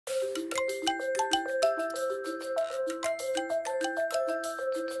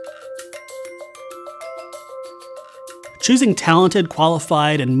Choosing talented,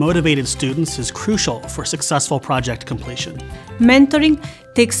 qualified, and motivated students is crucial for successful project completion. Mentoring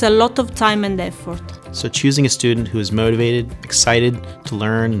takes a lot of time and effort. So choosing a student who is motivated, excited to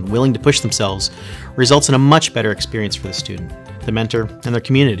learn, and willing to push themselves results in a much better experience for the student, the mentor, and their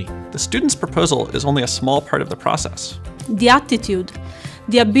community. The student's proposal is only a small part of the process. The attitude,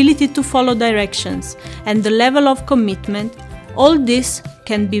 the ability to follow directions, and the level of commitment, all this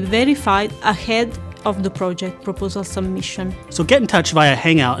can be verified ahead of the project proposal submission. So get in touch via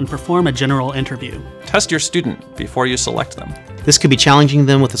Hangout and perform a general interview. Test your student before you select them. This could be challenging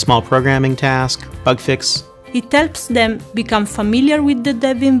them with a small programming task, bug fix. It helps them become familiar with the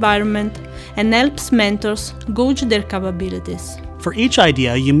dev environment and helps mentors gauge their capabilities. For each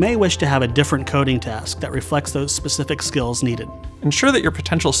idea, you may wish to have a different coding task that reflects those specific skills needed. Ensure that your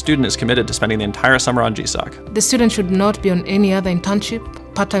potential student is committed to spending the entire summer on GSoC. The student should not be on any other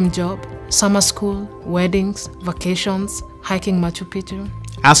internship, part-time job, summer school, weddings, vacations, hiking Machu Picchu.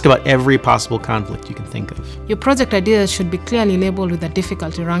 Ask about every possible conflict you can think of. Your project ideas should be clearly labeled with a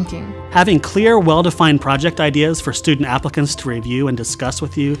difficulty ranking. Having clear, well-defined project ideas for student applicants to review and discuss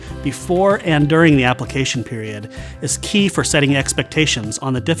with you before and during the application period is key for setting expectations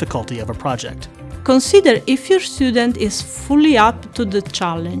on the difficulty of a project. Consider if your student is fully up to the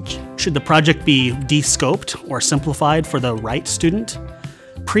challenge. Should the project be de-scoped or simplified for the right student?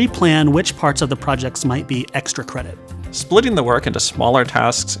 Pre-plan which parts of the projects might be extra credit. Splitting the work into smaller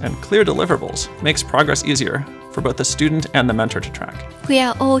tasks and clear deliverables makes progress easier for both the student and the mentor to track. We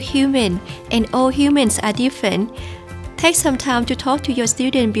are all human, and all humans are different. Take some time to talk to your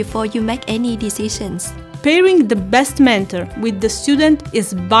student before you make any decisions. Pairing the best mentor with the student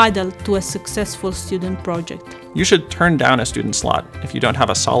is vital to a successful student project. You should turn down a student slot if you don't have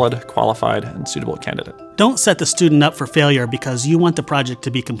a solid, qualified, and suitable candidate. Don't set the student up for failure because you want the project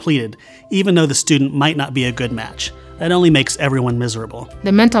to be completed, even though the student might not be a good match. That only makes everyone miserable.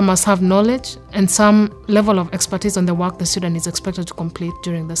 The mentor must have knowledge and some level of expertise on the work the student is expected to complete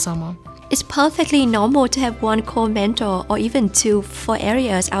during the summer. It's perfectly normal to have one core mentor or even two for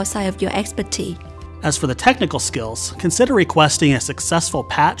areas outside of your expertise. As for the technical skills, consider requesting a successful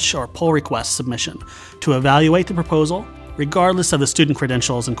patch or pull request submission to evaluate the proposal, regardless of the student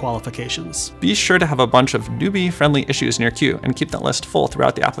credentials and qualifications. Be sure to have a bunch of newbie-friendly issues in your queue and keep that list full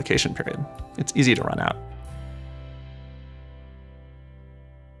throughout the application period. It's easy to run out.